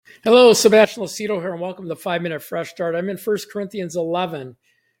Hello, Sebastian Lucido here, and welcome to 5 Minute Fresh Start. I'm in 1 Corinthians 11,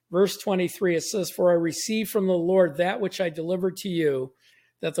 verse 23. It says, "For I received from the Lord that which I delivered to you,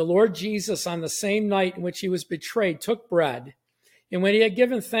 that the Lord Jesus, on the same night in which he was betrayed, took bread. And when he had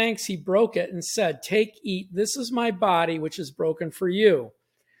given thanks, he broke it and said, 'Take, eat, this is my body, which is broken for you.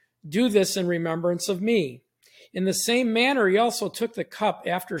 Do this in remembrance of me.' In the same manner, he also took the cup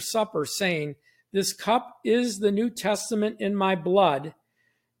after supper, saying, 'This cup is the New Testament in my blood.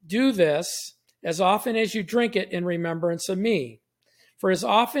 Do this as often as you drink it in remembrance of me. For as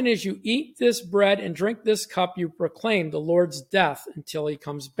often as you eat this bread and drink this cup, you proclaim the Lord's death until he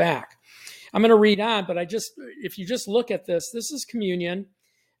comes back.'" I'm going to read on, but if you just look at this is communion.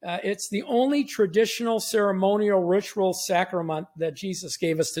 It's the only traditional ceremonial ritual sacrament that Jesus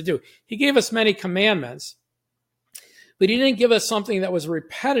gave us to do. He gave us many commandments, but he didn't give us something that was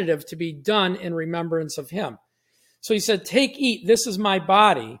repetitive to be done in remembrance of him. So he said, "Take, eat, this is my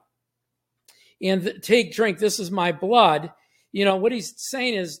body, and take, drink, this is my blood." You know, what he's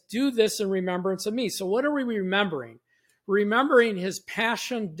saying is, do this in remembrance of me. So what are we remembering? We're remembering his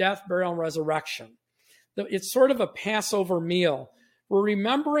passion, death, burial, and resurrection. It's sort of a Passover meal. We're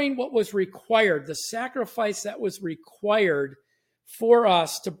remembering what was required, the sacrifice that was required for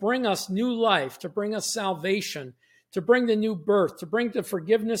us to bring us new life, to bring us salvation, to bring the new birth, to bring the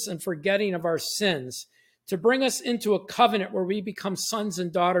forgiveness and forgetting of our sins, to bring us into a covenant where we become sons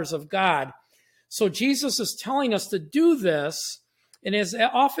and daughters of God. So Jesus is telling us to do this, and as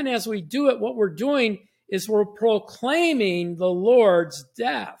often as we do it, what we're doing is we're proclaiming the Lord's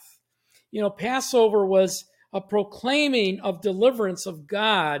death. You know, Passover was a proclaiming of deliverance of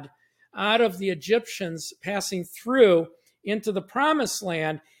God out of the Egyptians passing through into the promised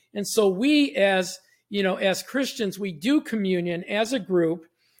land. And so we as Christians, we do communion as a group,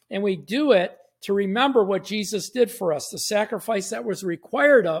 and we do it to remember what Jesus did for us, the sacrifice that was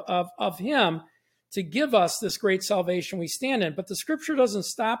required of him to give us this great salvation we stand in. But the scripture doesn't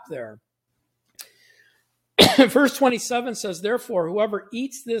stop there. Verse 27 says, "Therefore, whoever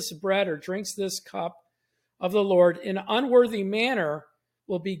eats this bread or drinks this cup of the Lord in an unworthy manner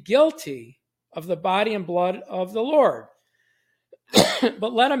will be guilty of the body and blood of the Lord.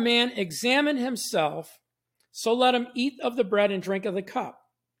 But let a man examine himself, so let him eat of the bread and drink of the cup.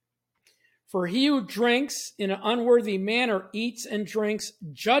 For he who drinks in an unworthy manner eats and drinks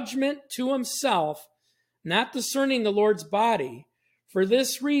judgment to himself, not discerning the Lord's body. For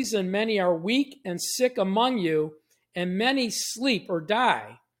this reason, many are weak and sick among you, and many sleep or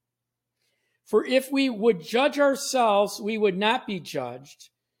die. For if we would judge ourselves, we would not be judged.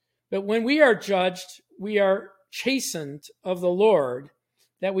 But when we are judged, we are chastened of the Lord,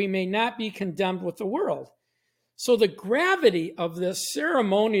 that we may not be condemned with the world." So the gravity of this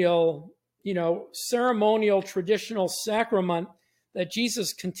ceremonial traditional sacrament that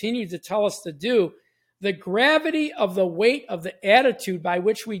Jesus continued to tell us to do, the gravity of the weight of the attitude by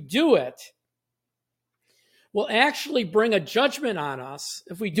which we do it will actually bring a judgment on us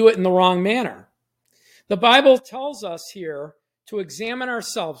if we do it in the wrong manner. The Bible tells us here to examine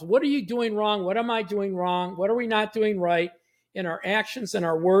ourselves. What are you doing wrong? What am I doing wrong? What are we not doing right in our actions and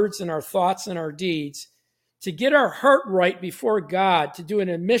our words and our thoughts and our deeds? To get our heart right before God, to do an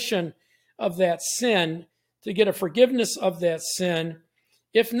admission of that sin, to get a forgiveness of that sin.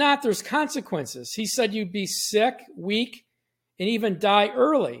 If not, there's consequences. He said you'd be sick, weak, and even die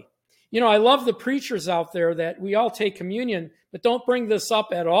early. You know, I love the preachers out there that we all take communion, but don't bring this up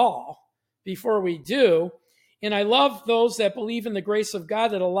at all before we do. And I love those that believe in the grace of God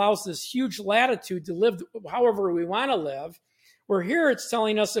that allows this huge latitude to live however we want to live. Where here it's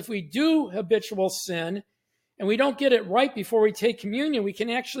telling us if we do habitual sin and we don't get it right before we take communion, we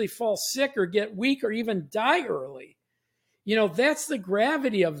can actually fall sick or get weak or even die early. You know, that's the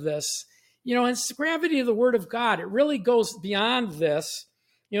gravity of this. You know, it's the gravity of the Word of God. It really goes beyond this.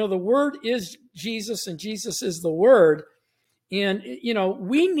 You know, the Word is Jesus and Jesus is the Word. And, you know,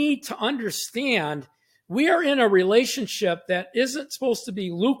 we need to understand we are in a relationship that isn't supposed to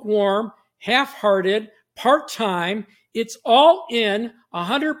be lukewarm, half-hearted, part-time. It's all in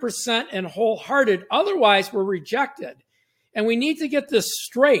 100% and wholehearted. Otherwise, we're rejected. And we need to get this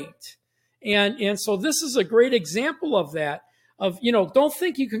straight. And so this is a great example of that. Don't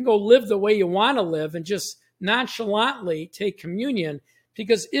think you can go live the way you want to live and just nonchalantly take communion.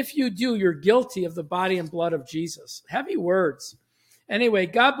 Because if you do, you're guilty of the body and blood of Jesus. Heavy words. Anyway,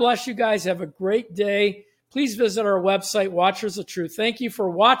 God bless you guys. Have a great day. Please visit our website, Watchers of Truth. Thank you for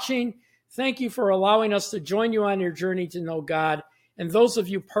watching. Thank you for allowing us to join you on your journey to know God. And those of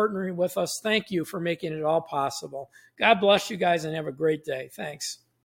you partnering with us, thank you for making it all possible. God bless you guys and have a great day. Thanks.